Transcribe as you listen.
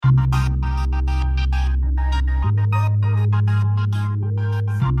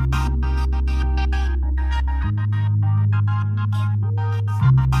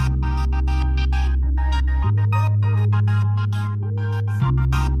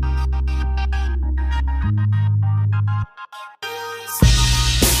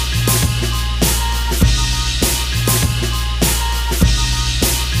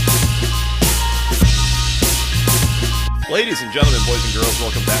Ladies and gentlemen, boys and girls,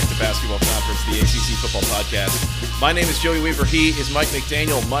 welcome back to Basketball Conference, the ACC Football Podcast. My name is Joey Weaver. He is Mike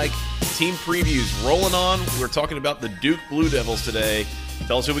McDaniel. Mike, team previews rolling on. We're talking about the Duke Blue Devils today.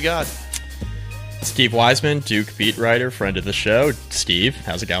 Tell us who we got. Steve Wiseman, Duke beat writer, friend of the show. Steve,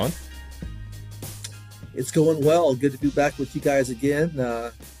 how's it going? It's going well. Good to be back with you guys again.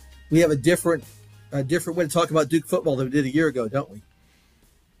 We have a different way to talk about Duke football than we did a year ago, don't we?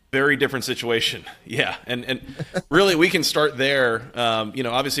 Very different situation. Yeah. And really, we can start there.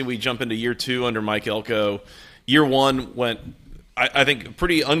 Obviously we jump into year two under Mike Elko. Year one went, I think,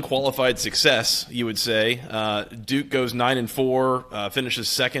 pretty unqualified success, you would say. Duke goes 9-4, finishes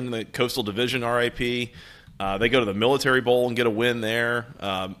second in the Coastal Division, RIP. They go to the Military Bowl and get a win there.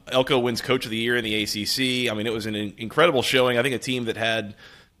 Elko wins Coach of the Year in the ACC. I mean, it was an incredible showing. I think a team that had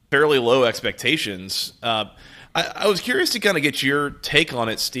fairly low expectations. I was curious to kind of get your take on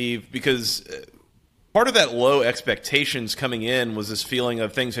it, Steve, because part of that low expectations coming in was this feeling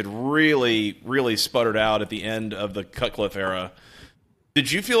of things had really, really sputtered out at the end of the Cutcliffe era. Did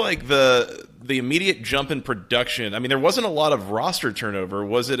you feel like the immediate jump in production? I mean, there wasn't a lot of roster turnover.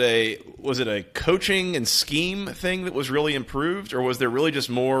 Was it a coaching and scheme thing that was really improved, or was there really just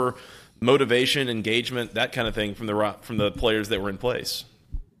more motivation, engagement, that kind of thing from the players that were in place?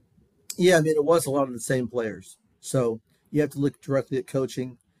 Yeah, I mean, it was a lot of the same players. So you have to look directly at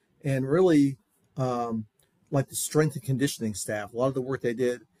coaching and really like the strength and conditioning staff. A lot of the work they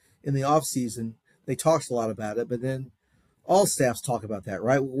did in the off season, they talked a lot about it, but then all staffs talk about that,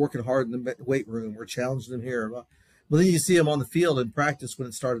 right? We're working hard in the weight room. We're challenging them here. But then you see them on the field in practice when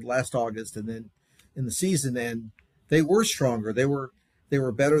it started last August and then in the season, and they were stronger. They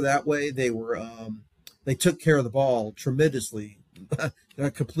were better that way. They took care of the ball tremendously.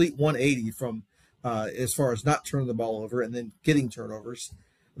 A complete 180 from as far as not turning the ball over and then getting turnovers.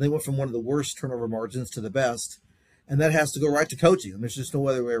 They went from one of the worst turnover margins to the best, and that has to go right to coaching. There's just no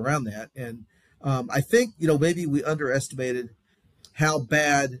other way around that. And I think maybe we underestimated how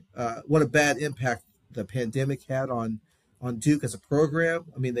bad, what a bad impact the pandemic had on Duke as a program.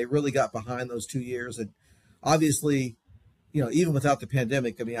 I mean, they really got behind those 2 years, and obviously, even without the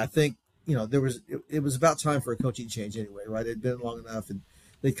pandemic, I mean, I think it was about time for a coaching change anyway, right? It had been long enough, and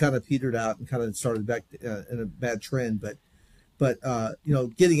they kind of petered out and kind of started back in a bad trend. But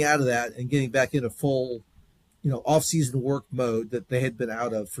getting out of that and getting back into full, off-season work mode that they had been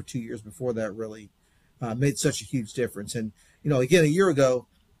out of for 2 years before that really made such a huge difference. And again, a year ago,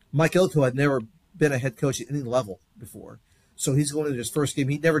 Mike Elko had never been a head coach at any level before, so he's going into his first game.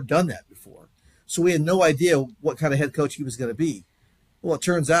 He'd never done that before, so we had no idea what kind of head coach he was going to be. Well, it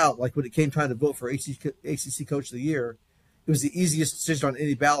turns out, like when it came time to vote for ACC Coach of the Year, it was the easiest decision on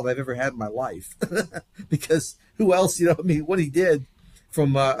any ballot I've ever had in my life. Because who else, what he did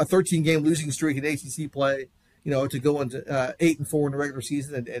from a 13-game losing streak in ACC play, to go into 8-4 in the regular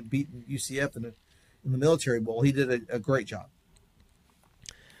season and beating UCF in the Military Bowl, he did a great job.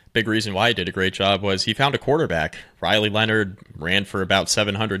 Big reason why he did a great job was he found a quarterback. Riley Leonard ran for about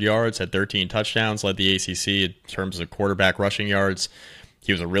 700 yards, had 13 touchdowns, led the ACC in terms of quarterback rushing yards.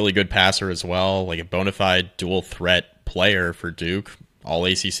 He was a really good passer as well, like a bona fide dual threat player for Duke, all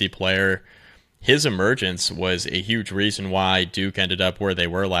ACC player. His emergence was a huge reason why Duke ended up where they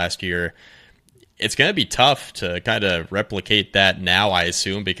were last year. It's going to be tough to kind of replicate that now, I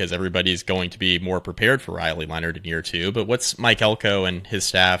assume, because everybody's going to be more prepared for Riley Leonard in year two. But what's Mike Elko and his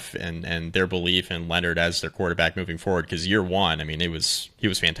staff and their belief in Leonard as their quarterback moving forward? Because year one, I mean, he was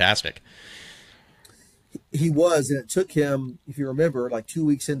fantastic. He was, and it took him, if you remember, like 2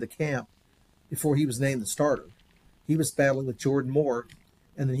 weeks into camp before he was named the starter. He was battling with Jordan Moore,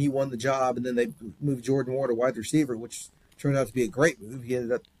 and then he won the job, and then they moved Jordan Moore to wide receiver, which turned out to be a great move. He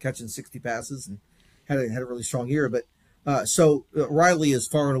ended up catching 60 passes and had a really strong year. But so Riley is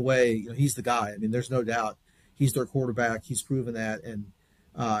far and away, he's the guy. I mean, there's no doubt he's their quarterback. He's proven that, and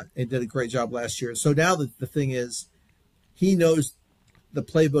did a great job last year. So now the thing is, he knows the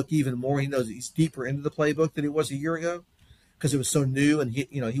playbook even more. He knows he's deeper into the playbook than he was a year ago because it was so new, and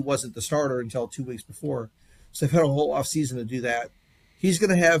he wasn't the starter until 2 weeks before. So they've had a whole offseason to do that. He's going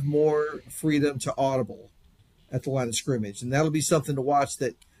to have more freedom to audible at the line of scrimmage, and that'll be something to watch,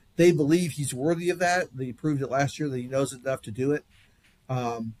 that they believe he's worthy of that. He proved it last year that he knows enough to do it.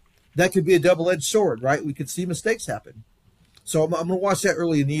 That could be a double-edged sword, right? We could see mistakes happen. So I'm going to watch that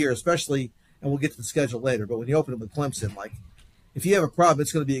early in the year, especially, and we'll get to the schedule later, but when you open it with Clemson, like, if you have a problem,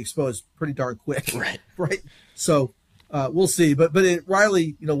 it's going to be exposed pretty darn quick. Right. So we'll see. But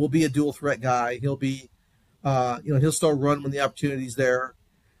Riley, will be a dual threat guy. He'll be, he'll still run when the opportunity's there.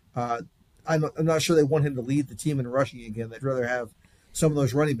 I'm not sure they want him to lead the team in rushing again. They'd rather have some of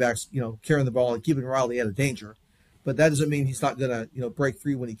those running backs, carrying the ball and keeping Riley out of danger. but that doesn't mean he's not going to break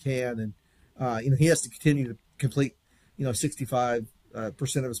free when he can. And he has to continue to complete 65%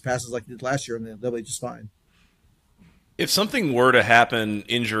 of his passes like he did last year, and then they'll be just fine. If something were to happen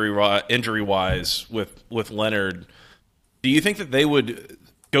injury wise with Leonard, do you think that they would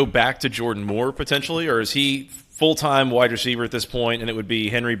go back to Jordan Moore potentially, or is he full-time wide receiver at this point, and it would be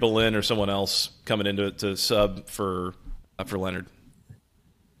Henry Boleyn or someone else coming into to sub for Leonard?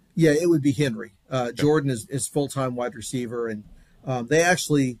 Yeah, it would be Henry. Jordan is full-time wide receiver, and they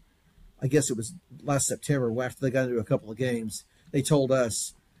actually, I guess it was last September after they got into a couple of games, they told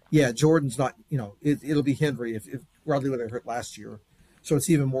us, yeah, Jordan's not, it'll be Henry if Riley would have hurt last year. So it's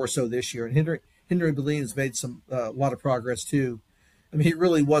even more so this year. And Henry Boleyn has made a lot of progress too. I mean, he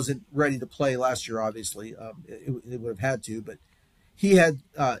really wasn't ready to play last year, obviously. It would have had to, but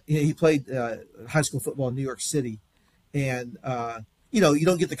he played high school football in New York City. And, you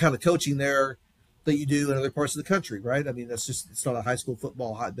don't get the kind of coaching there that you do in other parts of the country, right? I mean, it's not a high school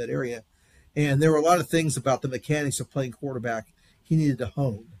football hotbed area. And there were a lot of things about the mechanics of playing quarterback he needed to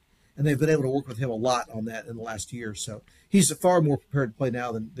hone. And they've been able to work with him a lot on that in the last year. So he's far more prepared to play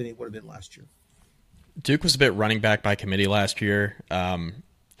now than he would have been last year. Duke was a bit running back by committee last year. And,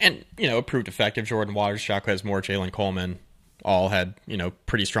 it proved effective. Jordan Waters, Jacquez Moore, Jalen Coleman all had,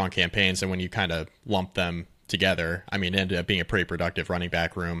 pretty strong campaigns. And when you kind of lump them together, I mean, it ended up being a pretty productive running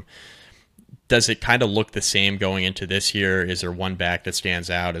back room. Does it kind of look the same going into this year? Is there one back that stands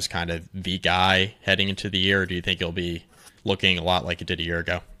out as kind of the guy heading into the year? Or do you think it'll be looking a lot like it did a year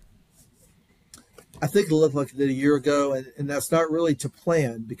ago? I think it'll look like it did a year ago, and that's not really to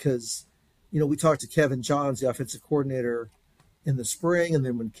plan because, we talked to Kevin Johns, the offensive coordinator, in the spring and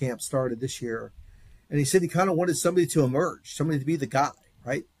then when camp started this year, and he said he kind of wanted somebody to emerge, somebody to be the guy,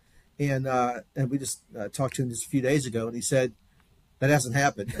 right? And we just talked to him just a few days ago, and he said that hasn't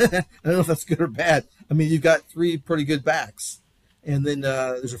happened. I don't know if that's good or bad. I mean, you've got three pretty good backs, and then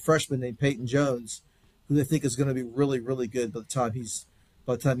there's a freshman named Peyton Jones who they think is going to be really, really good by the time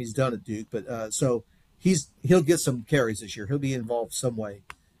he's done at Duke. But so he'll get some carries this year. He'll be involved some way.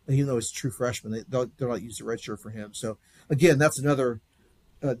 And even though he's a true freshman, they'll not use the red shirt for him. So again, that's another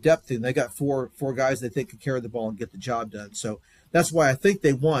depth thing. They got four guys they think can carry the ball and get the job done. So that's why I think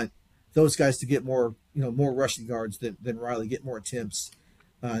they want those guys to get more rushing yards than Riley, get more attempts,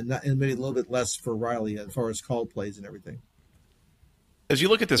 and maybe a little bit less for Riley as far as call plays and everything. As you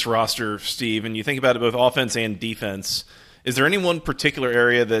look at this roster, Steve, and you think about it both offense and defense, is there any one particular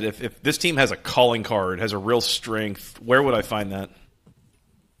area that if this team has a calling card, has a real strength, where would I find that?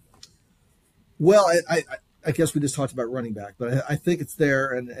 Well, I guess we just talked about running back, but I think it's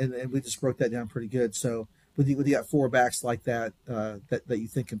there, and we just broke that down pretty good. So when you got four backs like that that you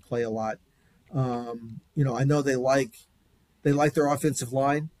think can play a lot, I know they like their offensive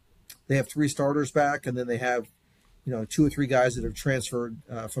line. They have three starters back, and then they have two or three guys that have transferred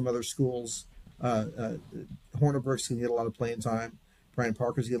from other schools. Hornibrook's going to get a lot of playing time. Brian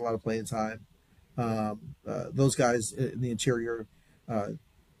Parker's going to get a lot of playing time. Those guys in the interior,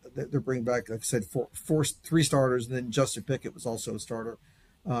 they're bringing back, like I said, three starters, and then Justin Pickett was also a starter.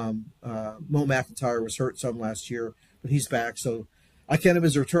 Mo McIntyre was hurt some last year, but he's back. So I count him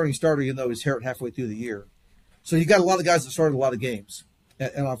as a returning starter, even though he's hurt halfway through the year. So you got a lot of guys that started a lot of games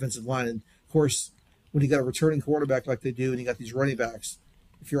at offensive line. And, of course, when you got a returning quarterback like they do and you got these running backs,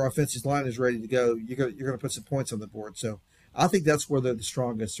 if your offensive line is ready to go, you're going to put some points on the board. So I think that's where they're the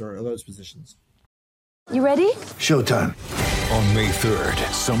strongest are those positions. You ready? Showtime. On May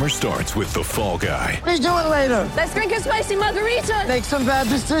 3rd, summer starts with The Fall Guy. Let's do it later. Let's drink a spicy margarita. Make some bad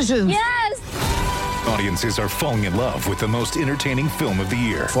decisions. Yes. Audiences are falling in love with the most entertaining film of the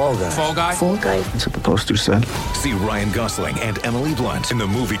year. Fall Guy. Fall Guy? Fall Guy. That's what the poster said. See Ryan Gosling and Emily Blunt in the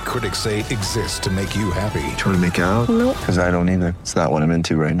movie critics say exists to make you happy. Trying to make it out? Nope. Because I don't either. It's not what I'm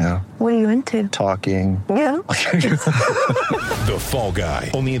into right now. What are you into? Talking. Yeah. The Fall Guy.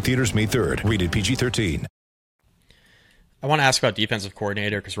 Only in theaters May 3rd. Rated PG-13. I want to ask about defensive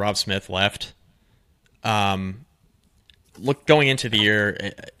coordinator because Rob Smith left. Going into the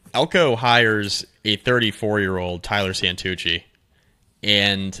year, Elko hires a 34-year-old Tyler Santucci,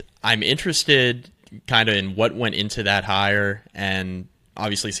 and I'm interested kind of in what went into that hire. And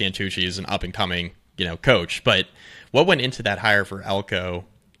obviously, Santucci is an up-and-coming, coach, but what went into that hire for Elko?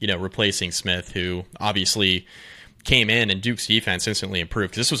 Replacing Smith, who obviously came in and Duke's defense instantly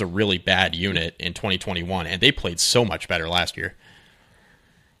improved because this was a really bad unit in 2021, and they played so much better last year.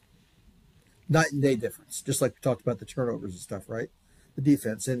 Night and day difference, just like we talked about the turnovers and stuff, right? The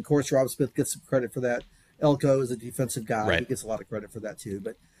defense. And, of course, Rob Smith gets some credit for that. Elko is a defensive guy. Right. He gets a lot of credit for that, too.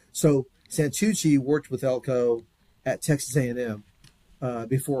 But so Santucci worked with Elko at Texas A&M,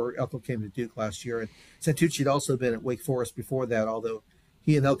 before Elko came to Duke last year. And Santucci had also been at Wake Forest before that, although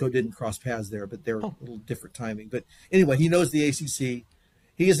he and Elko didn't cross paths there, but they're a little different timing. But anyway, he knows the ACC.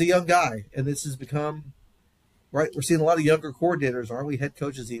 He is a young guy, and this has become, right, we're seeing a lot of younger coordinators, aren't we? Head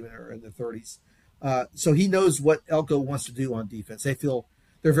coaches even are in their 30s. So he knows what Elko wants to do on defense.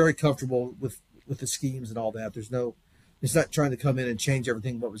 They're very comfortable with the schemes and all that. He's not trying to come in and change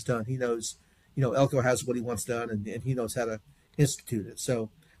everything what was done. He knows, Elko has what he wants done, and he knows how to institute it.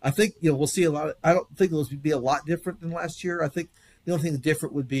 So I think, we'll see a lot. I don't think it'll be a lot different than last year. I think the only thing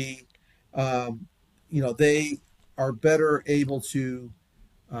different would be, they are better able to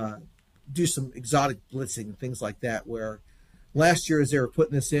do some exotic blitzing and things like that, where last year as they were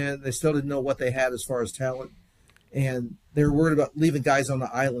putting this in, they still didn't know what they had as far as talent. And they were worried about leaving guys on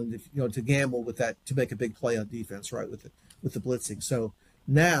the island, to gamble with that, to make a big play on defense, right, with the blitzing. So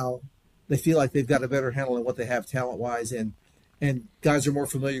now they feel like they've got a better handle on what they have talent-wise, and guys are more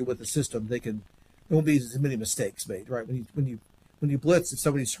familiar with the system. There won't be as many mistakes made, right? When you blitz, if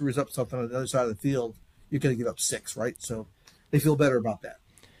somebody screws up something on the other side of the field, you're going to give up 6, right? So they feel better about that.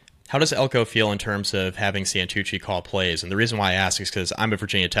 How does Elko feel in terms of having Santucci call plays? And the reason why I ask is because I'm a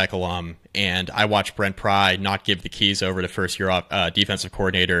Virginia Tech alum, and I watched Brent Pry not give the keys over to first-year defensive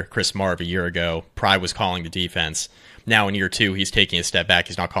coordinator Chris Marv a year ago. Pry was calling the defense. Now in year 2, he's taking a step back.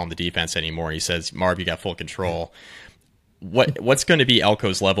 He's not calling the defense anymore. He says, Marv, you got full control. What's going to be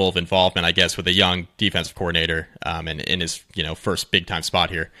Elko's level of involvement, I guess, with a young defensive coordinator and in his first big-time spot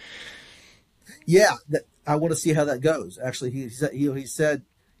here? Yeah, I want to see how that goes. Actually, he said,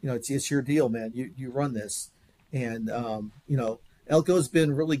 it's your deal, man. You run this. And, Elko's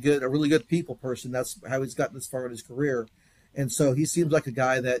been a really good people person. That's how he's gotten this far in his career. And so he seems like a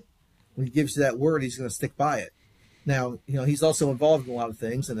guy that when he gives you that word, he's going to stick by it. Now, he's also involved in a lot of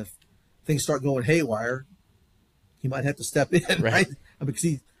things. And if things start going haywire, he might have to step in, right? Because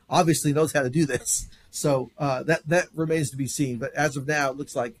he obviously knows how to do this. So that remains to be seen. But as of now, it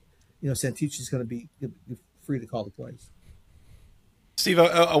looks like, Santucci's going to be free to call the plays. Steve,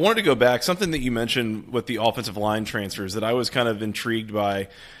 I wanted to go back. Something that you mentioned with the offensive line transfers that I was kind of intrigued by.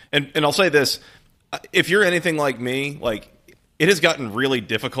 And I'll say this. If you're anything like me, it has gotten really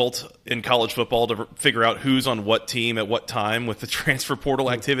difficult in college football to figure out who's on what team at what time with the transfer portal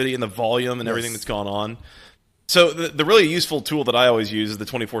activity and the volume and everything that's gone on. So the really useful tool that I always use is the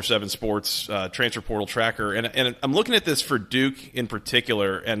 24/7 Sports transfer portal tracker. And I'm looking at this for Duke in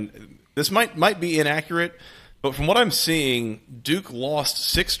particular, and this might be inaccurate, but from what I'm seeing, Duke lost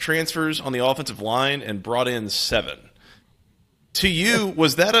 6 transfers on the offensive line and brought in 7. To you,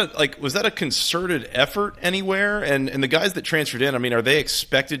 was that a concerted effort anywhere? And the guys that transferred in, I mean, are they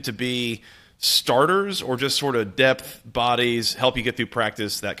expected to be starters or just sort of depth bodies, help you get through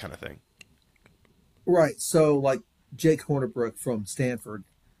practice, that kind of thing? Right. So like Jake Hornibrook from Stanford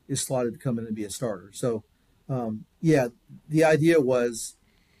is slotted to come in and be a starter. So the idea was,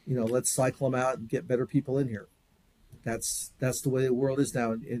 let's cycle them out and get better people in here. That's the way the world is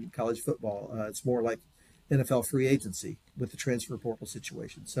now in college football. It's more like NFL free agency with the transfer portal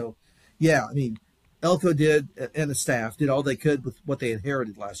situation. So, yeah, I mean, Elko did, and the staff did all they could with what they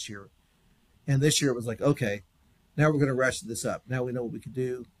inherited last year. And this year it was like, okay, now we're going to ratchet this up. Now we know what we can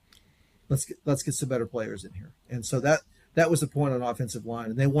do. Let's get some better players in here. And so that was the point on offensive line.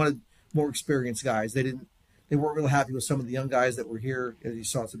 And they wanted more experienced guys. They weren't really happy with some of the young guys that were here. As you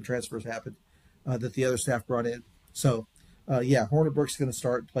saw, some transfers happen that the other staff brought in. So, Hornibrook's going to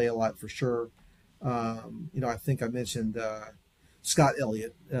start play a lot for sure. I think I mentioned Scott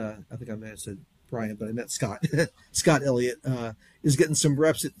Elliott. I think I mentioned Brian, but I meant Scott. Scott Elliott is getting some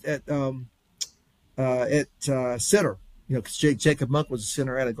reps at center. Because Jacob Monk was a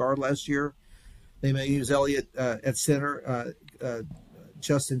center at a guard last year. They may use Elliott at center.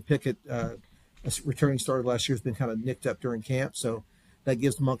 Justin Pickett, a returning starter last year, has been kind of nicked up during camp, so that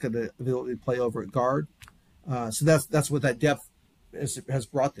gives Monk the ability to play over at guard. So that's what that depth has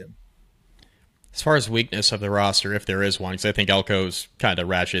brought them. As far as weakness of the roster, if there is one, because I think Elko's kind of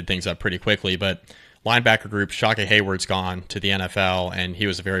ratcheted things up pretty quickly, but linebacker group, Shaka Hayward's gone to the NFL, and he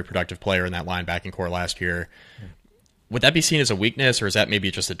was a very productive player in that linebacking core last year. Would that be seen as a weakness, or is that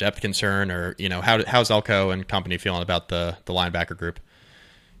maybe just a depth concern, or how's Elko and company feeling about the linebacker group?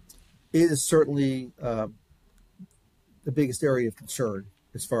 It is certainly the biggest area of concern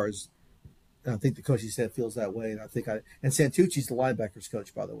as far as I think the coaching staff feels that way, and and Santucci's the linebackers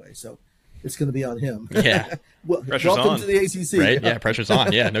coach, by the way, so it's going to be on him. Yeah, pressure's welcome on to the ACC, right? Yeah, pressure's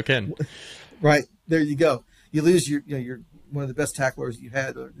on. Yeah, no kidding. Right there, you go. You lose you're one of the best tacklers you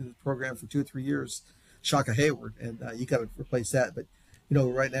had in the program for 2 or 3 years. Shaka Hayward, and you got to replace that. But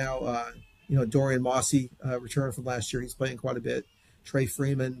right now, Dorian Mossy returned from last year. He's playing quite a bit. Trey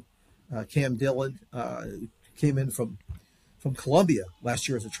Freeman, Cam Dillon, came in from Columbia last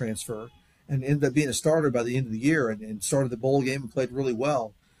year as a transfer and ended up being a starter by the end of the year and started the bowl game and played really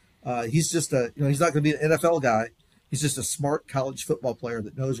well. He's just he's not going to be an NFL guy. He's just a smart college football player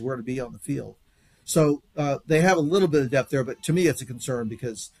that knows where to be on the field. So they have a little bit of depth there, but to me it's a concern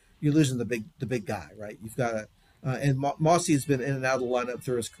because you're losing the big guy, right? You've got and Mossy has been in and out of the lineup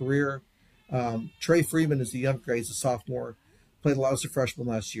through his career. Trey Freeman is the young guy. He's a sophomore, played a lot as a freshman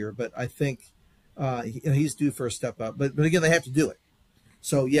last year, but I think he's due for a step up. But again, they have to do it.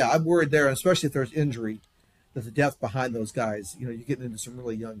 So yeah, I'm worried there, especially if there's injury, that the depth behind those guys. You're getting into some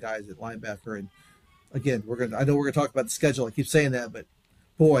really young guys at linebacker. And again, I know we're gonna talk about the schedule. I keep saying that, but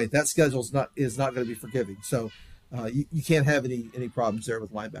boy, that schedule is not going to be forgiving. So you can't have any problems there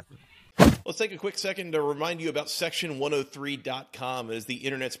with linebacker. Let's take a quick second to remind you about Section103.com. It is the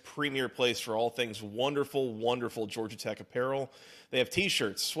internet's premier place for all things wonderful, wonderful Georgia Tech apparel. They have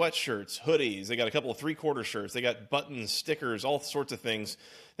T-shirts, sweatshirts, hoodies. They got a couple of three-quarter shirts. They got buttons, stickers, all sorts of things.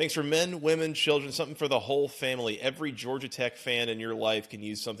 Things for men, women, children, something for the whole family. Every Georgia Tech fan in your life can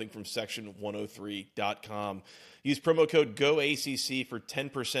use something from Section103.com. Use promo code GOACC for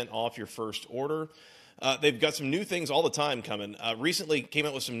 10% off your first order. They've got some new things all the time coming. Recently came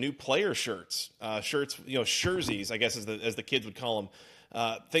out with some new player shirts. Jerseys, I guess as the kids would call them.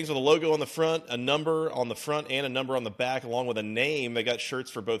 Things with a logo on the front, a number on the front, and a number on the back, along with a name. They got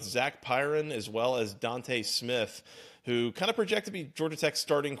shirts for both Zach Pyron as well as Dante Smith, who kind of project to be Georgia Tech's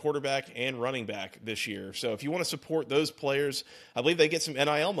starting quarterback and running back this year. So if you want to support those players, I believe they get some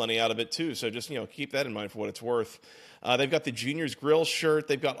NIL money out of it too. So just keep that in mind for what it's worth. They've got the Juniors Grill shirt.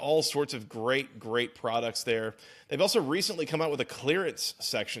 They've got all sorts of great products there. They've also recently come out with a clearance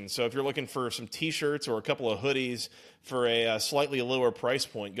section. So if you're looking for some T-shirts or a couple of hoodies for a slightly lower price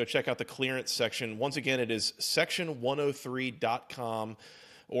point, go check out the clearance section. Once again, it is section103.com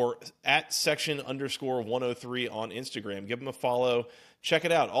or at section_103 on Instagram. Give them a follow. Check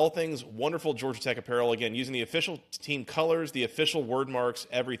it out. All things wonderful Georgia Tech apparel. Again, using the official team colors, the official word marks,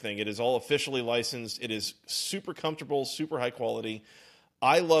 everything. It is all officially licensed. It is super comfortable, super high quality.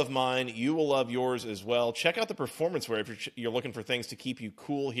 I love mine. You will love yours as well. Check out the performance wear if you're looking for things to keep you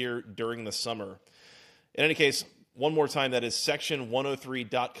cool here during the summer. In any case, one more time, that is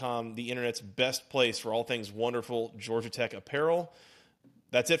section103.com, the internet's best place for all things wonderful Georgia Tech apparel.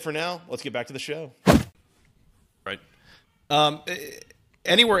 That's it for now. Let's get back to the show. Right.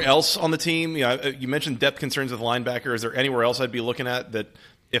 Anywhere else on the team? You mentioned depth concerns with linebacker. Is there anywhere else I'd be looking at that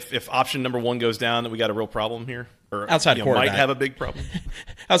if option number one goes down, that we got a real problem here? Or outside of quarterback, might have a big problem.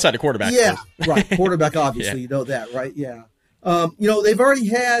 Outside of quarterback, yeah, right. Quarterback, obviously, yeah. You know that, right? Yeah. They've already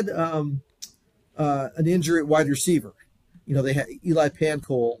had an injury at wide receiver. They had Eli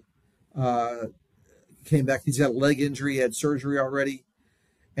Pancol came back. He's got a leg injury. He had surgery already,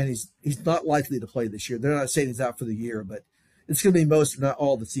 and he's not likely to play this year. They're not saying he's out for the year, but it's going to be most, if not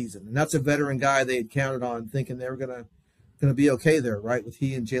all, the season. And that's a veteran guy they had counted on, thinking they were going to be okay there, right, with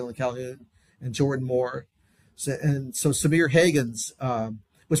he and Jalen Calhoun and Jordan Moore. So Samir Hagans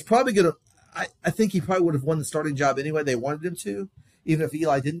was probably going to – I think he probably would have won the starting job anyway. They wanted him to, even if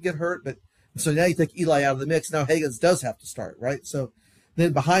Eli didn't get hurt. But so now you take Eli out of the mix. Now Hagans does have to start, right? So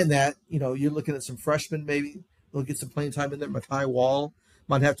then behind that, you're looking at some freshmen maybe. They'll get some playing time in there. Makai Wall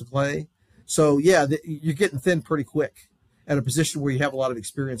might have to play. So, yeah, you're getting thin pretty quick at a position where you have a lot of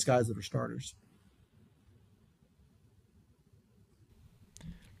experienced guys that are starters.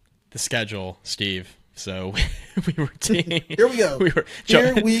 The schedule, Steve. So we were team. Here we go.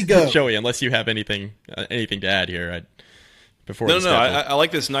 Here we go. Joey, unless you have anything to add here before. No. I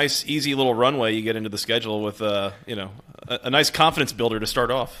like this nice, easy little runway you get into the schedule with a nice confidence builder to start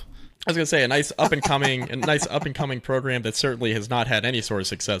off. I was going to say a nice up and coming program that certainly has not had any sort of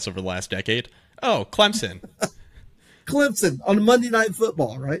success over the last decade. Oh, Clemson. Clemson on Monday Night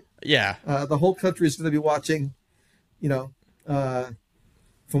Football, right? Yeah. The whole country is going to be watching, from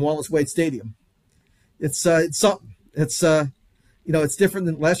Wallace Wade Stadium. It's something. It's it's different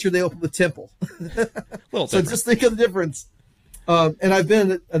than last year. They opened with Temple. Little so just think of the difference. And I've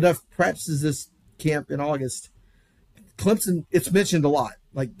been at enough practices this camp in August. Clemson, it's mentioned a lot.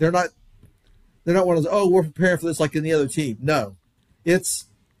 Like they're not one of those, we're preparing for this like any other team. No, it's,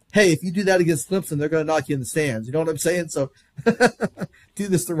 hey, if you do that against Clemson, they're going to knock you in the stands. You know what I'm saying? So you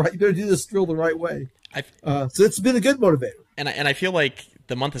better do this drill the right way. So it's been a good motivator. And I feel like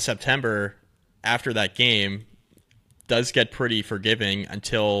the month of September after that game does get pretty forgiving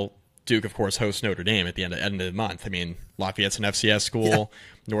until Duke, of course, hosts Notre Dame at the end of the month. I mean, Lafayette's an FCS school. Yeah.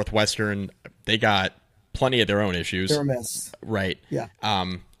 Northwestern, they got plenty of their own issues. They're a mess. Right. Yeah.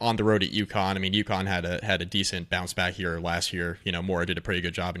 On the road at UConn, I mean, UConn had a decent bounce back here last year. Mora did a pretty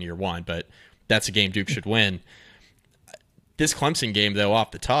good job in year one, but that's a game Duke should win. This Clemson game, though,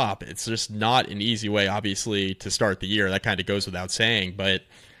 off the top, it's just not an easy way, obviously, to start the year. That kind of goes without saying, but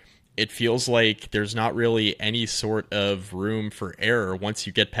it feels like there's not really any sort of room for error once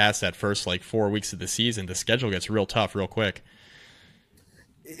you get past that first 4 weeks of the season. The schedule gets real tough real quick.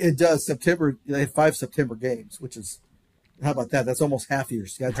 It does. September, they have 5 September games, which is, how about that? That's almost half of your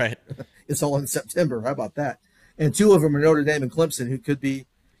schedule. Right. It's all in September. How about that? And 2 of them are Notre Dame and Clemson, who could be,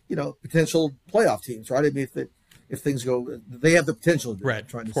 potential playoff teams, right? I mean, if things go, they have the potential to do it, right, I'm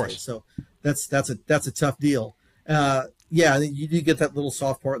trying to of course. say. So that's a tough deal. Yeah, I think you do get that little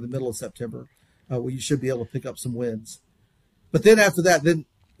soft part in the middle of September where you should be able to pick up some wins. But then after that,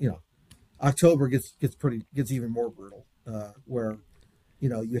 October gets even more brutal, where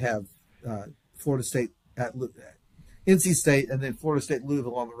you have Florida State at NC State, and then Florida State,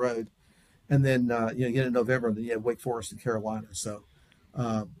 Louisville on the road, and then you get in November, and then you have Wake Forest and Carolina. So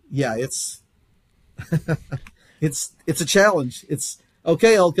it's it's a challenge. It's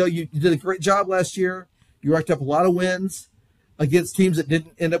okay, Elko. You did a great job last year. You racked up a lot of wins against teams that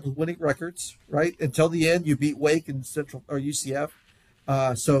didn't end up with winning records, right? Until the end, you beat Wake and Central or UCF.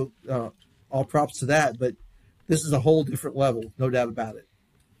 So all props to that. But this is a whole different level, no doubt about it.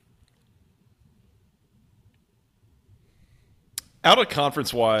 Out of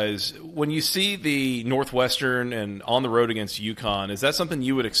conference-wise, when you see the Northwestern and on the road against UConn, is that something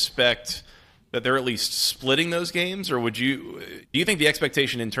you would expect that they're at least splitting those games, or do you think the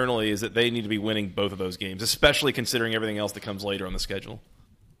expectation internally is that they need to be winning both of those games, especially considering everything else that comes later on the schedule?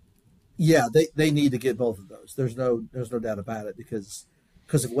 Yeah, they need to get both of those. There's no doubt about it because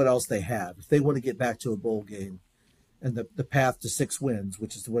of what else they have. If they want to get back to a bowl game, and the path to 6 wins,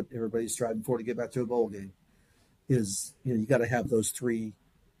 which is what everybody's striving for to get back to a bowl game, is you got to have those three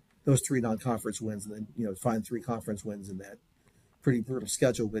non-conference wins, and then find 3 conference wins in that pretty brutal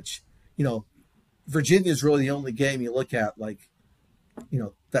schedule. Which Virginia is really the only game you look at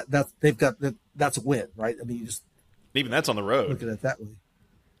that they've got that's a win, right? I mean, you just even that's on the road. Look at it that way.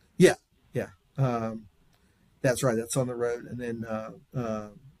 Yeah. That's right. That's on the road, and then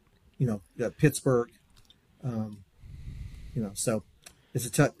you got Pittsburgh. So it's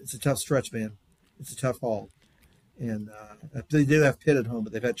a tough stretch, man. It's a tough haul. And they do have Pitt at home,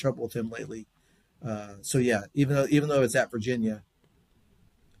 but they've had trouble with him lately. So yeah, even though it's at Virginia,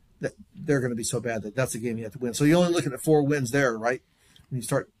 they're going to be so bad that's a game you have to win. So you're only looking at 4 wins there, right? When you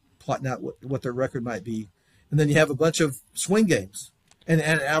start plotting out what their record might be, and then you have a bunch of swing games and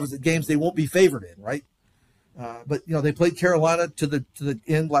games they won't be favored in, right? But they played Carolina to the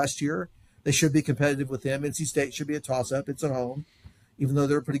end last year. They should be competitive with them. NC State should be a toss-up. It's at home, even though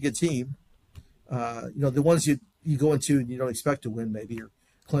they're a pretty good team. The ones you go into and you don't expect to win maybe are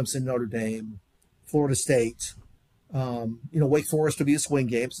Clemson, Notre Dame, Florida State. Wake Forest will be a swing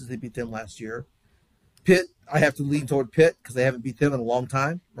game since they beat them last year. Pitt, I have to lean toward Pitt because they haven't beat them in a long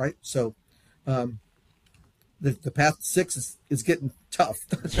time, right? So the path to 6 is getting tough.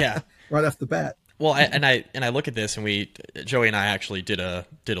 Yeah, right off the bat. Well, I look at this, and Joey and I actually did a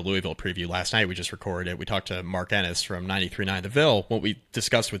Louisville preview last night. We just recorded it. We talked to Mark Ennis from 93.9 The Ville. What we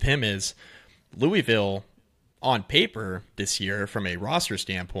discussed with him is Louisville, on paper this year, from a roster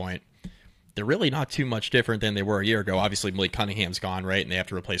standpoint, they're really not too much different than they were a year ago. Obviously, Malik Cunningham's gone, right, and they have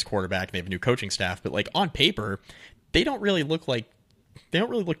to replace quarterback, and they have a new coaching staff. But on paper, they don't really look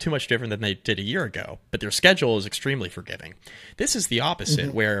too much different than they did a year ago. But their schedule is extremely forgiving. This is the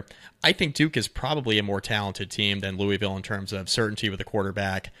opposite, where I think Duke is probably a more talented team than Louisville in terms of certainty with a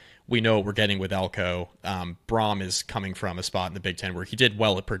quarterback. We know what we're getting with Elko. Braum is coming from a spot in the Big Ten where he did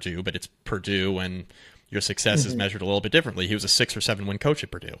well at Purdue, but it's Purdue, and your success is measured a little bit differently. He was a 6 or 7 win coach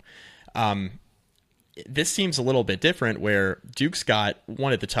at Purdue. This seems a little bit different, where Duke's got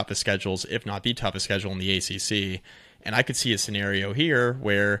one of the toughest schedules, if not the toughest schedule in the ACC. And I could see a scenario here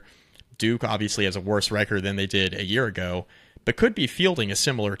where Duke obviously has a worse record than they did a year ago, but could be fielding a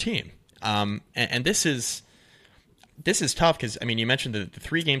similar team. And this is tough because, you mentioned the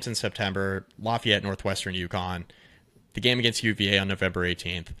 3 games in September: Lafayette, Northwestern, UConn, the game against UVA on November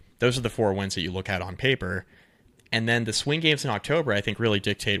 18th. Those are the 4 wins that you look at on paper. And then the swing games in October, I think, really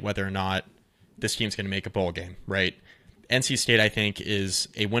dictate whether or not this team's going to make a bowl game, right? NC State, I think, is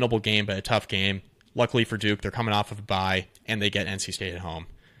a winnable game, but a tough game. Luckily for Duke, they're coming off of a bye, and they get NC State at home.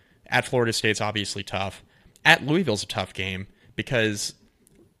 At Florida State's obviously tough. At Louisville's a tough game because,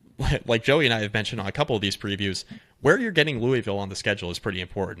 like Joey and I have mentioned on a couple of these previews, where you're getting Louisville on the schedule is pretty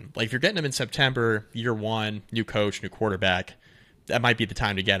important. If you're getting them in September, year 1, new coach, new quarterback, that might be the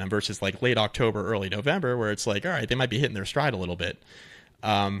time to get him versus like late October, early November, where it's like, all right, they might be hitting their stride a little bit.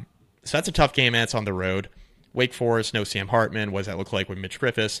 So that's a tough game, and it's on the road. Wake Forest, no Sam Hartman. What does that look like with Mitch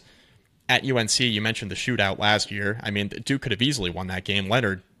Griffiths? At UNC, you mentioned the shootout last year. I mean, Duke could have easily won that game.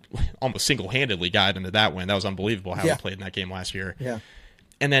 Leonard almost single-handedly got into that win. That was unbelievable how he played in that game last year. Yeah.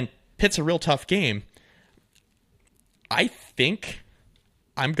 And then Pitt's a real tough game. I think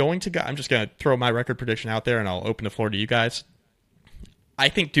I'm just going to throw my record prediction out there, and I'll open the floor to you guys. I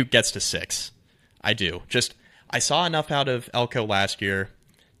think Duke gets to 6. I do. I saw enough out of Elko last year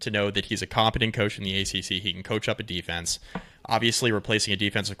to know that he's a competent coach in the ACC. He can coach up a defense. Obviously, replacing a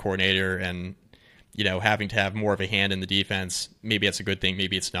defensive coordinator and having to have more of a hand in the defense, maybe that's a good thing,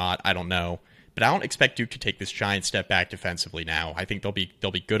 maybe it's not. I don't know. But I don't expect Duke to take this giant step back defensively now. I think they'll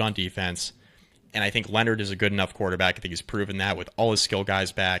be good on defense. And I think Leonard is a good enough quarterback. I think he's proven that with all his skill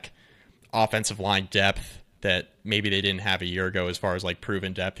guys back. Offensive line depth that maybe they didn't have a year ago as far as like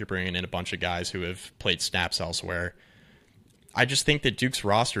proven depth. You're bringing in a bunch of guys who have played snaps elsewhere. I just think that Duke's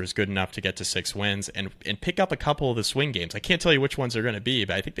roster is good enough to get to 6 wins and pick up a couple of the swing games. I can't tell you which ones they're going to be,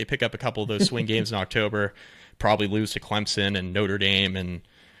 but I think they pick up a couple of those swing games in October, probably lose to Clemson and Notre Dame and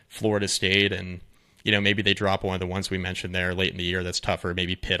Florida State, and maybe they drop one of the ones we mentioned there late in the year that's tougher,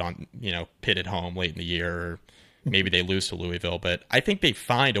 maybe Pitt at home late in the year, or maybe they lose to Louisville. But I think they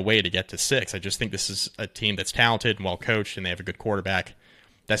find a way to get to 6. I just think this is a team that's talented and well coached, and they have a good quarterback.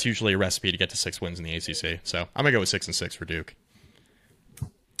 That's usually a recipe to get to 6 wins in the ACC. So I'm going to go with 6-6 for Duke.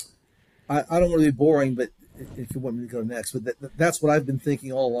 I don't want to be boring, but if you want me to go next, but that's what I've been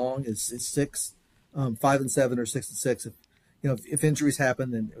thinking all along is 6, 5-7 or 6-6. If injuries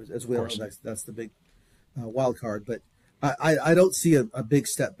happen, then as we all know, that's the big wild card. But I don't see a big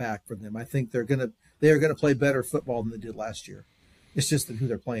step back from them. I think they are going to play better football than they did last year. It's just who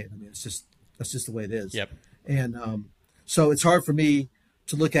they're playing. I mean, that's just the way it is. Yep. And so it's hard for me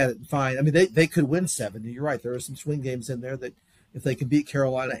to look at it and find. I mean, they could win 7. You're right. There are some swing games in there that if they can beat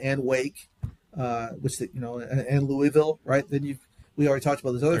Carolina and Wake, and Louisville, right? Then we already talked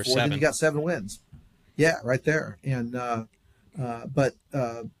about those other 4. 7. Then you got 7 wins. Yeah, right there. And I'm kind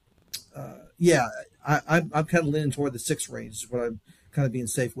of leaning toward the 6 range is what I'm kind of being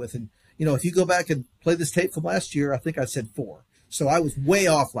safe with. And if you go back and play this tape from last year, I think I said 4. So I was way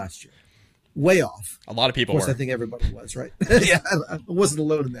off last year. Way off. A lot of people Of course, were. I think everybody was, right? Yeah, I wasn't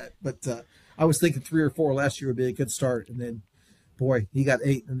alone in that. But I was thinking 3 or 4 last year would be a good start. And then, boy, he got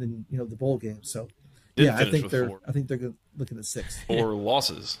 8 and then, the bowl game. So, Didn't yeah, finish with 4. I think they're looking at 6. 4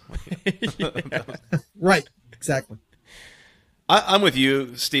 losses. Right. Exactly. I'm with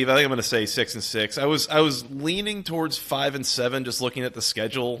you, Steve. I think I'm going to say 6-6. I was leaning towards 5-7, just looking at the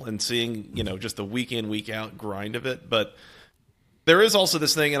schedule and seeing, just the week in, week out grind of it. But there is also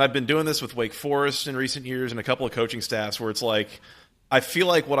this thing, and I've been doing this with Wake Forest in recent years and a couple of coaching staffs, where it's like, I feel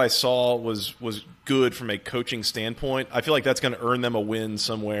like what I saw was good from a coaching standpoint. I feel like that's going to earn them a win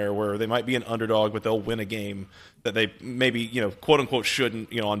somewhere where they might be an underdog, but they'll win a game that they maybe, quote unquote,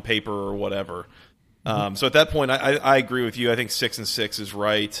 shouldn't, on paper or whatever. So at that point, I agree with you. I think 6-6 is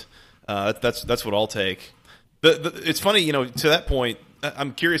right. That's what I'll take. It's funny, to that point,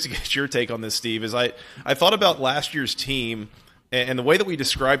 I'm curious to get your take on this, Steve. Is I thought about last year's team and the way that we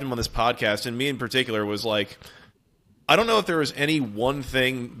described them on this podcast, and me in particular, was like, I don't know if there is any one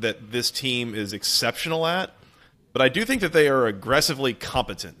thing that this team is exceptional at, but I do think that they are aggressively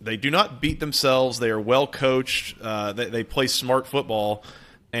competent. They do not beat themselves. They are well coached. They play smart football.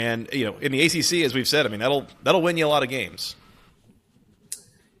 And, in the ACC, as we've said, I mean, that'll win you a lot of games.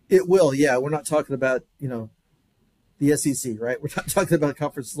 It will, yeah. We're not talking about, the SEC, right? We're not talking about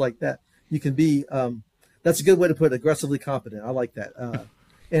conferences like that. You can be that's a good way to put it, aggressively competent. I like that.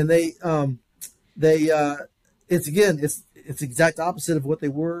 And it's the exact opposite of what they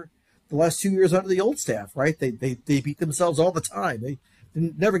were the last 2 years under the old staff, right? They beat themselves all the time. They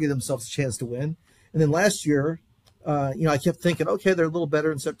didn't never give themselves a chance to win. And then last year, I kept thinking, okay, they're a little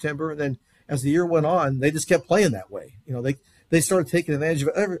better in September. And then as the year went on, they just kept playing that way. They started taking advantage of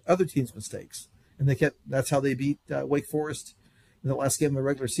other teams' mistakes. And that's how they beat Wake Forest in the last game of the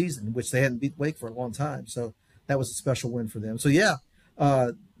regular season, which they hadn't beat Wake for a long time. So that was a special win for them. So yeah,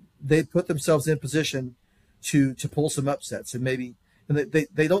 they put themselves in position to pull some upsets, and they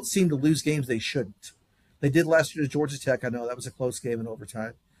don't seem to lose games they shouldn't. They did last year to Georgia Tech. I know that was a close game in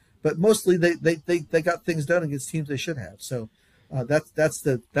overtime, but mostly they got things done against teams they should have. So that's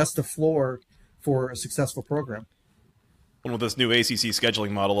the floor for a successful program. And with this new ACC scheduling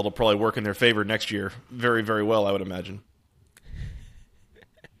model, it'll probably work in their favor next year very, very well, I would imagine.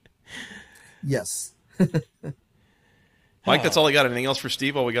 Yes. Mike, that's all I got. Anything else for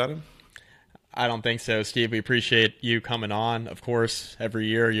Steve while we got him? I don't think so, Steve. We appreciate you coming on. Of course, every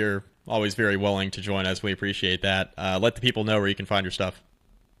year you're always very willing to join us. We appreciate that. Let the people know where you can find your stuff.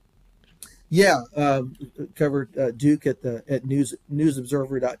 Yeah, covered Duke at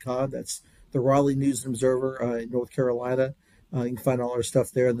newsobserver.com. That's the Raleigh News and Observer in North Carolina. You can find all our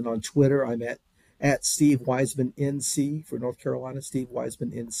stuff there. And then on Twitter, I'm at Steve Wiseman NC for North Carolina, Steve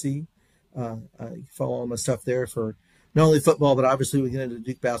Wiseman NC. You can follow all my stuff there for not only football, but obviously we get into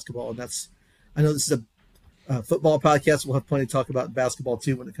Duke basketball. And I know this is a football podcast. We'll have plenty to talk about basketball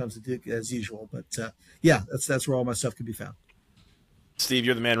too when it comes to Duke as usual. But yeah, that's where all my stuff can be found. Steve,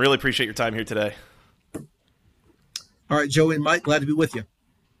 you're the man. Really appreciate your time here today. All right, Joey and Mike, glad to be with you.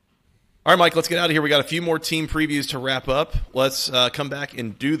 All right, Mike, let's get out of here. We got a few more team previews to wrap up. Let's come back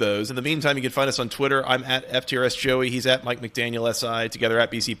and do those. In the meantime, you can find us on Twitter. I'm at FTRS Joey. He's at Mike McDaniel SI, together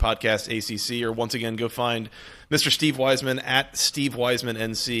at BC Podcast ACC. Or once again, go find Mr. Steve Wiseman at Steve Wiseman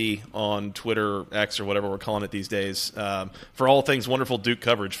NC on Twitter, X, or whatever we're calling it these days, for all things wonderful Duke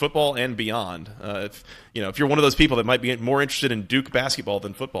coverage, football and beyond. If you're one of those people that might be more interested in Duke basketball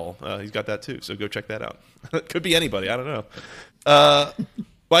than football, he's got that too. So go check that out. It could be anybody. I don't know.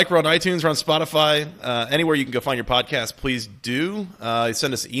 Mike, we're on iTunes, we're on Spotify. Anywhere you can go find your podcast, please do.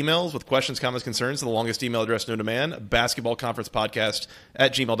 Send us emails with questions, comments, concerns to the longest email address known to man,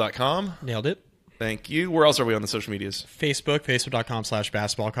 basketballconferencepodcast@gmail.com. Nailed it. Thank you. Where else are we on the social medias?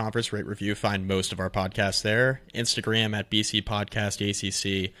 Facebook.com/basketballconference. Rate, review, find most of our podcasts there. Instagram at BC Podcast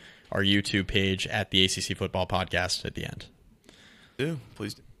ACC. Our YouTube page at the ACC Football Podcast at the end.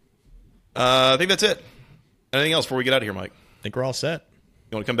 Please do. I think that's it. Anything else before we get out of here, Mike? I think we're all set.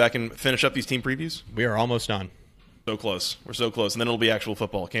 You want to come back and finish up these team previews? We are almost done. So close. We're so close. And then it'll be actual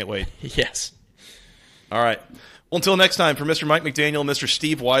football. Can't wait. Yes. All right. Well, until next time, for Mr. Mike McDaniel and Mr.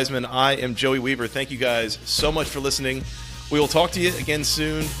 Steve Wiseman, I am Joey Weaver. Thank you guys so much for listening. We will talk to you again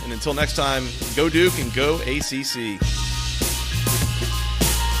soon. And until next time, go Duke and go ACC.